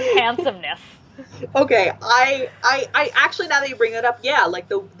 his handsomeness. Okay, I actually, now that you bring it up, yeah, like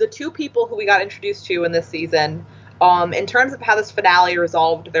the two people who we got introduced to in this season, in terms of how this finale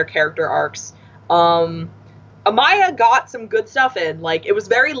resolved their character arcs, Amaya got some good stuff in. Like, it was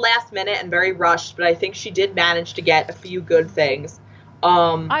very last minute and very rushed, but I think she did manage to get a few good things.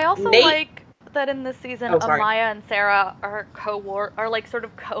 I also like that in this season, Amaya and Sarah are like sort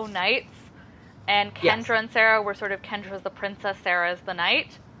of co-knights, and Kendra and Sarah were sort of, Kendra's the princess, Sarah's the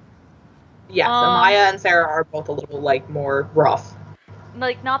knight. Yes, Amaya and Sarah are both a little, like, more rough.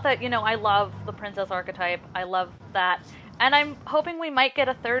 Like, not that, you know, I love the princess archetype, I love that, and I'm hoping we might get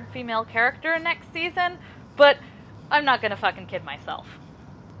a third female character next season, but I'm not gonna fucking kid myself.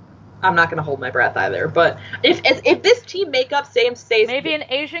 I'm not gonna hold my breath either, but if this team makeup stays... Maybe an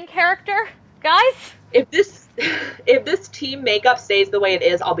Asian character? Guys? If this team makeup stays the way it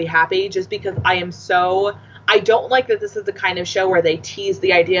is, I'll be happy, just because I don't like that this is the kind of show where they tease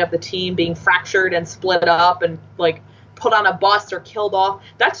the idea of the team being fractured and split up and, like, put on a bus or killed off.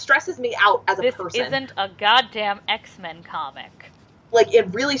 That stresses me out as a person. This isn't a goddamn X-Men comic. Like,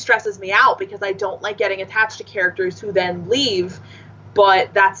 it really stresses me out because I don't like getting attached to characters who then leave,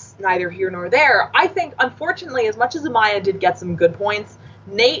 but that's neither here nor there. I think, unfortunately, as much as Amaya did get some good points,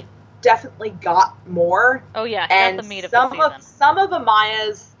 Nate definitely got more. Oh yeah, and got the meat of the season. Some of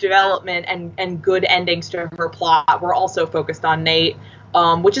Amaya's development and good endings to her plot were also focused on Nate,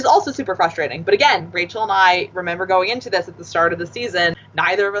 which is also super frustrating. But again, Rachel and I remember going into this at the start of the season,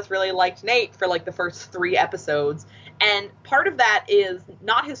 neither of us really liked Nate for like the first 3 episodes. And part of that is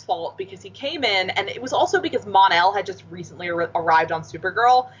not his fault because he came in, and it was also because Mon-El had just recently arrived on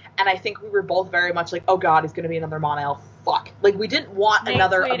Supergirl, and I think we were both very much like, oh God, he's going to be another Mon-El. Fuck. Like, we didn't want Nate,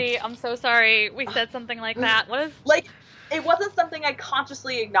 another... Sweetie, I'm so sorry we said something like that. What is... Like, it wasn't something I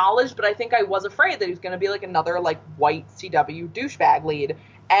consciously acknowledged, but I think I was afraid that he was going to be like another, like, white CW douchebag lead.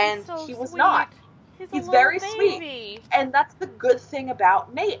 And he was not. He's very sweet. And that's the good thing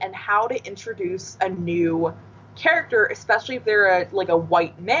about Nate and how to introduce a new character, especially if they're a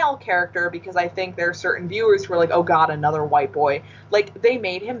white male character, because I think there are certain viewers who are like, oh God, another white boy. Like, they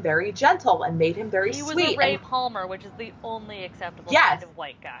made him very gentle and made him very sweet. He was a Ray Palmer, which is the only acceptable kind of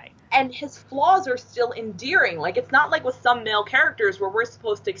white guy. And his flaws are still endearing. Like, it's not like with some male characters where we're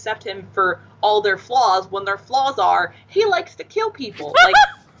supposed to accept him for all their flaws, when their flaws are, he likes to kill people.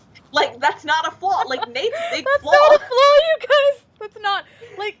 Like, that's not a flaw. Like, Nate's big flaw. That's not a flaw, you guys! That's not,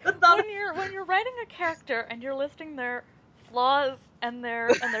 like, when you're writing a character and you're listing their flaws and their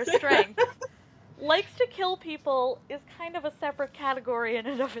strengths, likes to kill people is kind of a separate category in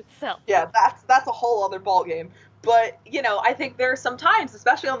and of itself. Yeah, that's a whole other ballgame. But, you know, I think there are some times,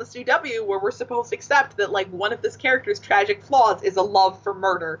 especially on the CW, where we're supposed to accept that, like, one of this character's tragic flaws is a love for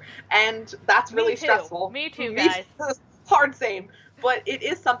murder. And that's really stressful. Me too, guys. Hard same. But it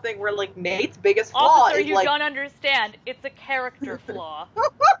is something where, like, Nate's biggest flaw Officer, is, you like... don't understand. It's a character flaw.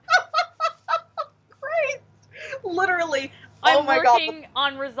 Great! Literally. I'm working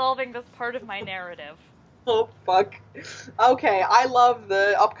on resolving this part of my narrative. Oh, fuck. Okay, I love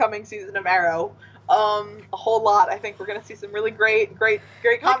the upcoming season of Arrow. A whole lot. I think we're gonna see some really great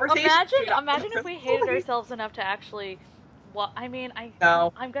conversations. Imagine if we hated ourselves enough to actually... Well, I mean, I'm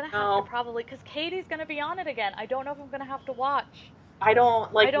gonna have to probably... Because Katie's gonna be on it again. I don't know if I'm gonna have to watch. I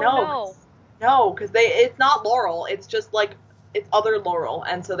don't know. No, because it's not Laurel. It's just, like, it's other Laurel.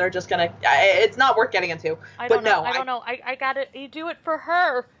 And so they're just gonna... It's not worth getting into. I don't know. I gotta... You do it for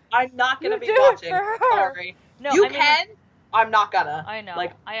her. I'm not gonna be watching. It for her. Sorry. No, you can. I'm not gonna. I know.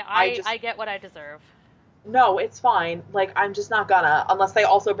 Like, I get what I deserve. No, it's fine. Like, I'm just not gonna. Unless they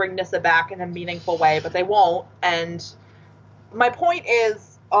also bring Nyssa back in a meaningful way, but they won't. And my point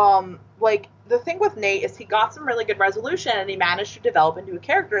is, like, the thing with Nate is he got some really good resolution, and he managed to develop into a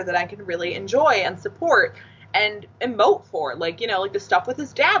character that I can really enjoy and support and emote for. Like, you know, like, the stuff with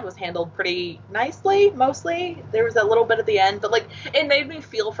his dad was handled pretty nicely, mostly. There was a little bit at the end, but, like, it made me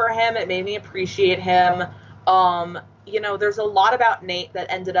feel for him. It made me appreciate him. You know, there's a lot about Nate that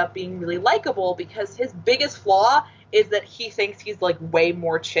ended up being really likable because his biggest flaw is that he thinks he's, like, way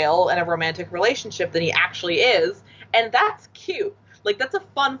more chill in a romantic relationship than he actually is. And that's cute. Like, that's a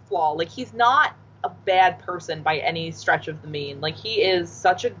fun flaw. Like, he's not a bad person by any stretch of the mean. Like, he is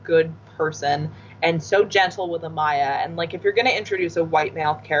such a good person and so gentle with Amaya. And, like, if you're going to introduce a white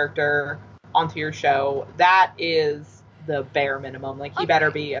male character onto your show, that is the bare minimum. Like, he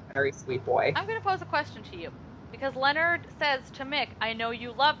better be a very sweet boy. I'm going to pose a question to you. Because Leonard says to Mick, I know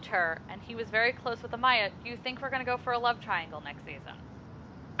you loved her, and he was very close with Amaya. Do you think we're going to go for a love triangle next season?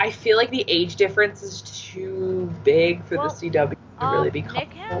 I feel like the age difference is too big for the CW to really be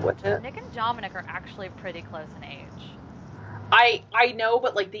comfortable with it. Nick and Dominic are actually pretty close in age. I know,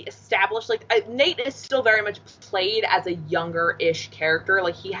 but, like, the established, like, Nate is still very much played as a younger-ish character.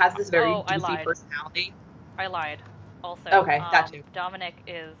 Like, he has this very goofy personality. I lied. Also, okay, that too. Dominic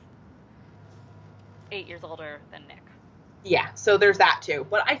is 8 years older than Nick. Yeah, so there's that too.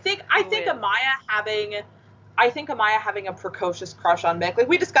 But I think Amaya having a precocious crush on Mick, like,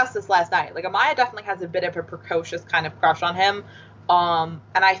 we discussed this last night. Like, Amaya definitely has a bit of a precocious kind of crush on him. And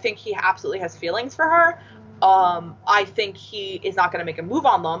I think he absolutely has feelings for her. I think he is not going to make a move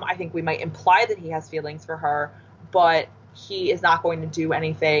on them. I think we might imply that he has feelings for her, but he is not going to do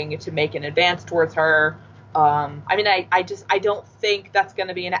anything to make an advance towards her. I mean, I don't think that's going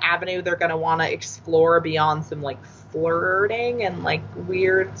to be an avenue they're going to want to explore beyond some, like, flirting and, like,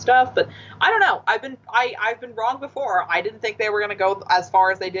 weird stuff. But I don't know. I've been wrong before. I didn't think they were going to go as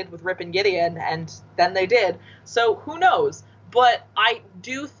far as they did with Rip and Gideon, and then they did. So who knows? But I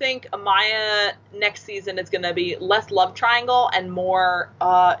do think Amaya next season is going to be less love triangle and more,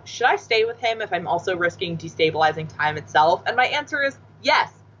 should I stay with him if I'm also risking destabilizing time itself? And my answer is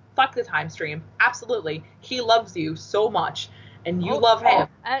yes. Fuck the time stream. Absolutely. He loves you so much, and you love him.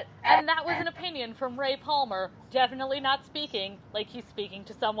 And that was an opinion from Ray Palmer, definitely not speaking like he's speaking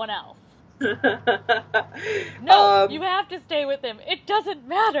to someone else. No, you have to stay with him. It doesn't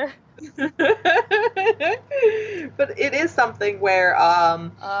matter. But it is something where,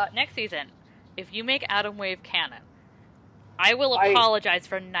 next season, if you make Atom Wave canon, I will apologize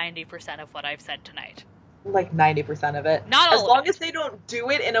for 90% of what I've said tonight. Like 90% of it. Not all as long as they don't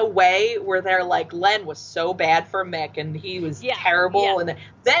do it in a way where they're like, Len was so bad for Mick and he was terrible, and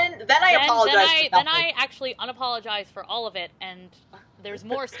then I apologize. Then I actually unapologize for all of it, and there's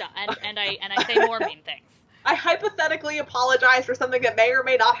more stuff, and I say more mean things. I hypothetically apologize for something that may or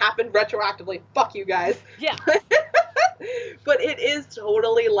may not happen retroactively. Fuck you guys. Yeah. But it is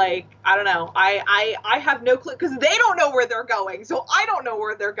totally like, I don't know. I have no clue because they don't know where they're going. So I don't know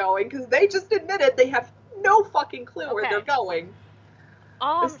where they're going because they just admitted they have no fucking clue where they're going.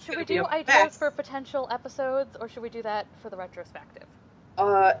 Should we do ideas for potential episodes, or should we do that for the retrospective?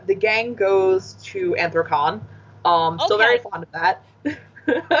 The gang goes to Anthrocon. Still very fond of that.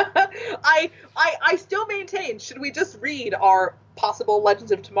 I still maintain, should we just read our possible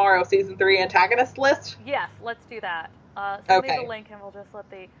Legends of Tomorrow Season 3 antagonist list? Yes, let's do that. Send me the link and we'll just let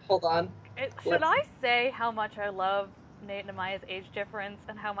the... Hold on. Should I say how much I love Nate and Amaya's age difference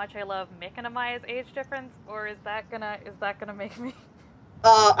and how much I love Mick and Amaya's age difference, or is that gonna make me...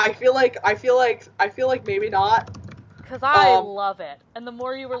 I feel like maybe not. Because I love it. And the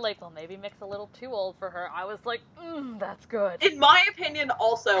more you were like, well, maybe Mick's a little too old for her, I was like, that's good. In my opinion,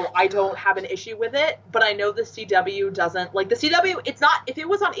 also, I don't have an issue with it, but I know the CW doesn't. Like, the CW, it's not, if it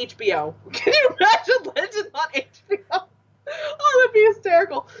was on HBO, can you imagine Legends on HBO? Oh, that'd be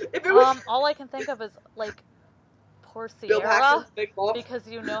hysterical. If it was... all I can think of is, like, poor Bill Sierra, Paxton's Big Love. because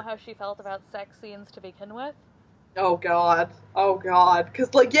you know how she felt about sex scenes to begin with. Oh god.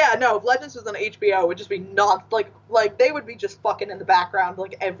 Because, like, yeah, no, if Legends was on HBO, it would just be not, like, they would be just fucking in the background,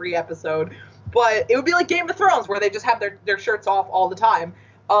 like, every episode. But it would be like Game of Thrones, where they just have their shirts off all the time.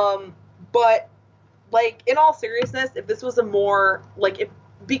 But, like, in all seriousness, if this was a more, like,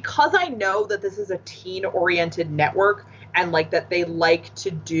 because I know that this is a teen-oriented network, and, like, that they like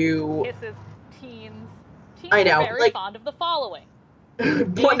to do... This is teens. Teens I know, are very like, fond of the following.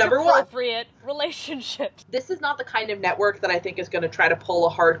 Point number one. Appropriate relationships. This is not the kind of network that I think is going to try to pull a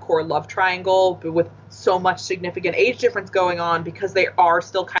hardcore love triangle, but with so much significant age difference going on, because they are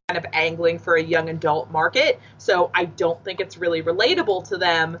still kind of angling for a young adult market. So I don't think it's really relatable to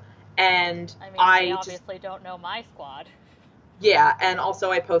them. And I obviously don't know my squad. Yeah, and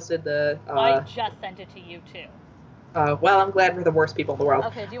also I posted the... I just sent it to you too. Well, I'm glad we're the worst people in the world.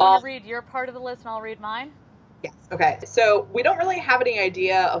 Okay, do you want to read your part of the list and I'll read mine? Yes. Okay. So we don't really have any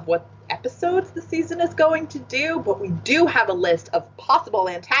idea of what episodes the season is going to do, but we do have a list of possible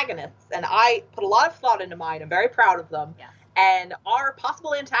antagonists, and I put a lot of thought into mine. I'm very proud of them. Yes. And our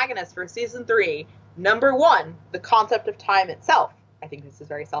possible antagonists for season 3, number 1, the concept of time itself. I think this is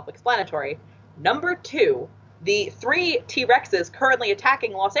very self-explanatory. Number 2, the 3 T-Rexes currently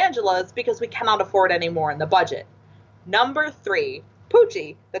attacking Los Angeles because we cannot afford any more in the budget. Number 3,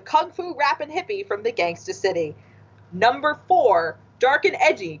 Poochie, the kung fu rapping hippie from the Gangsta City. Number 4, dark and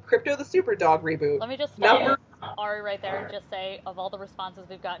edgy, Crypto the Superdog reboot. Let me just stop Ari right there and just say, of all the responses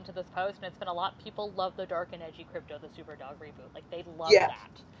we've gotten to this post, and it's been a lot, people love the dark and edgy Crypto the Superdog reboot. Like, they love that.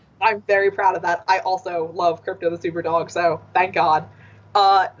 I'm very proud of that. I also love Crypto the Superdog, so thank God.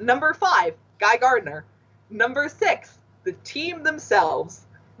 Number 5, Guy Gardner. Number 6, the team themselves.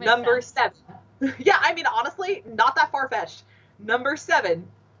 Number 7. Yeah, I mean, honestly, not that far-fetched. Number 7,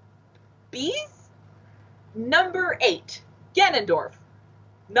 Bees. Number 8, Ganondorf.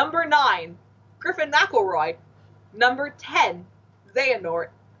 Number 9, Griffin McElroy. Number 10, Xehanort.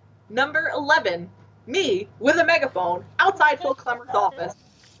 Number 11, me with a megaphone outside Phil Klemmer's office.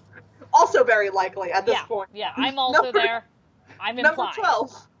 Also very likely at this point. Yeah, I'm also there. I'm implied.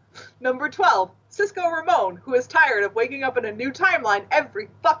 Number 12, Cisco Ramon, who is tired of waking up in a new timeline every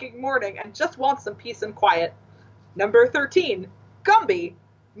fucking morning and just wants some peace and quiet. Number 13, Gumby.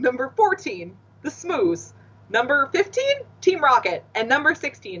 Number 14, The Smooze. Number 15, Team Rocket. And number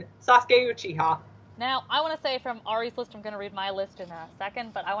 16, Sasuke Uchiha. Now, I want to say from Ari's list, I'm going to read my list in a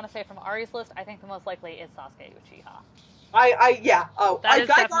second, but I want to say from Ari's list, I think the most likely is Sasuke Uchiha. Yeah. Oh, that is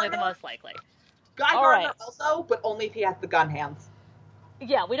Guy definitely Gardner, the most likely. Guy Gardner also, but only if he has the gun hands.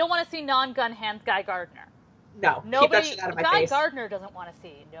 Yeah, we don't want to see non-gun hands Guy Gardner. No, keep that shit out of my face. Guy Gardner doesn't want to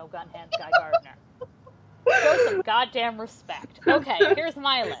see no gun hands Guy Gardner. Show some goddamn respect. Okay, here's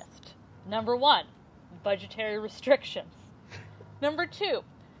my list. Number 1, budgetary restrictions. Number 2,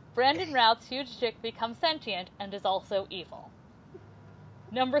 Brandon Routh's huge dick becomes sentient and is also evil.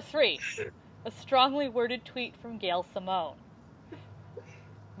 Number 3, a strongly worded tweet from Gail Simone.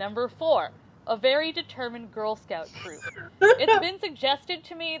 Number 4, a very determined Girl Scout troop. It's been suggested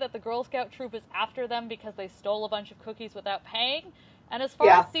to me that the Girl Scout troop is after them because they stole a bunch of cookies without paying, and as far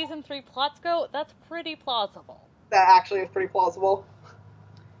as season 3 plots go, that's pretty plausible. That actually is pretty plausible.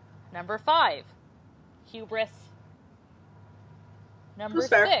 Number 5, hubris. Number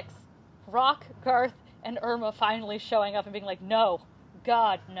 6, Rock, Garth, and Irma finally showing up and being like, no,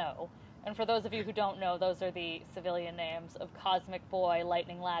 God, no. And for those of you who don't know, those are the civilian names of Cosmic Boy,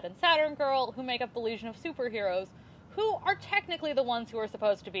 Lightning Lad, and Saturn Girl, who make up the Legion of Superheroes, who are technically the ones who are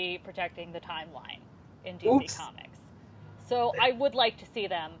supposed to be protecting the timeline in DC Comics. So I would like to see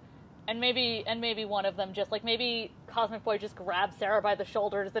them, and maybe one of them just, like, maybe Cosmic Boy just grabs Sarah by the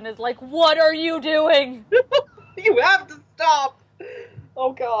shoulders and is like, what are you doing? You have to stop.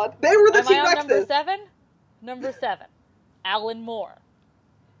 Oh, God. They were the T-Rexes. Am I on number 7? Number 7, Alan Moore.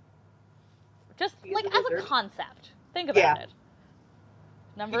 Just, like, as a concept. Think about it.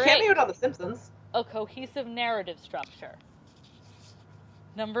 Number 8. He cameoed on The Simpsons. A cohesive narrative structure.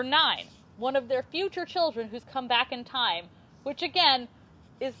 Number 9. One of their future children who's come back in time, which, again,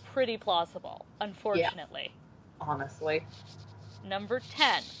 is pretty plausible, unfortunately. Yeah. Honestly. Number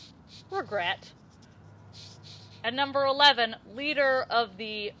 10. Regret. And number 11. Leader of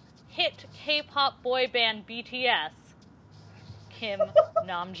the hit K-pop boy band BTS, Kim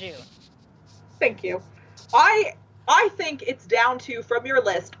Namjoon. Thank you. I I think it's down to, from your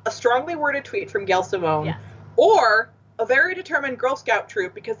list, a strongly worded tweet from Gail Simone, Yes. or a very determined Girl Scout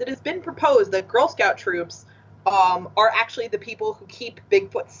troop, because it has been proposed that Girl Scout troops are actually the people who keep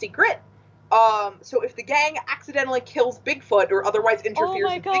Bigfoot secret. So if the gang accidentally kills Bigfoot or otherwise interferes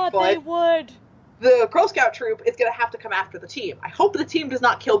with Bigfoot, they would. The Girl Scout troop is going to have to come after the team. I hope the team does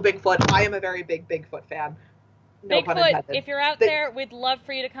not kill Bigfoot. I am a very big Bigfoot fan. No pun Bigfoot, intended. if you're out there, we'd love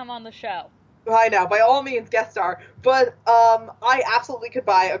for you to come on the show. I know, by all means, guest star. But I absolutely could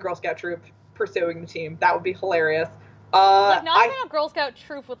buy a Girl Scout troop pursuing the team. That would be hilarious. Not even a Girl Scout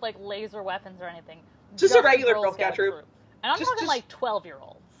troop with like laser weapons or anything. Just a regular Girl Scout troop. And I'm talking like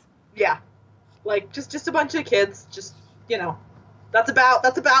 12-year-olds. Yeah, like just a bunch of kids. Just, you know, that's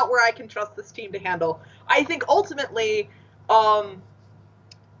about where I can trust this team to handle. I think ultimately,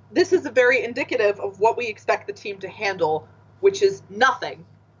 this is very indicative of what we expect the team to handle, which is nothing,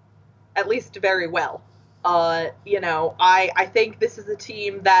 at least very well. I think this is a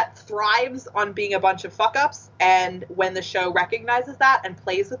team that thrives on being a bunch of fuck-ups, and when the show recognizes that and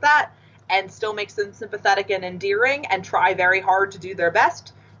plays with that and still makes them sympathetic and endearing and try very hard to do their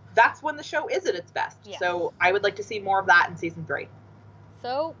best, that's when the show is at its best. Yes. So I would like to see more of that in season 3.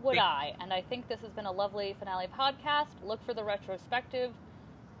 So would I, and I think this has been a lovely finale podcast. Look for the retrospective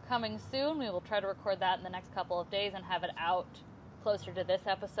coming soon. We will try to record that in the next couple of days and have it out closer to this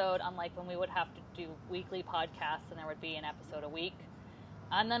episode, unlike when we would have to do weekly podcasts and there would be an episode a week.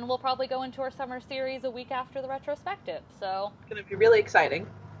 And then we'll probably go into our summer series a week after the retrospective. So It's going to be really exciting.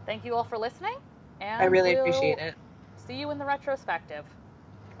 Thank you all for listening. And I really appreciate it. See you in the retrospective.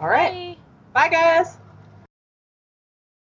 All right. Bye, guys.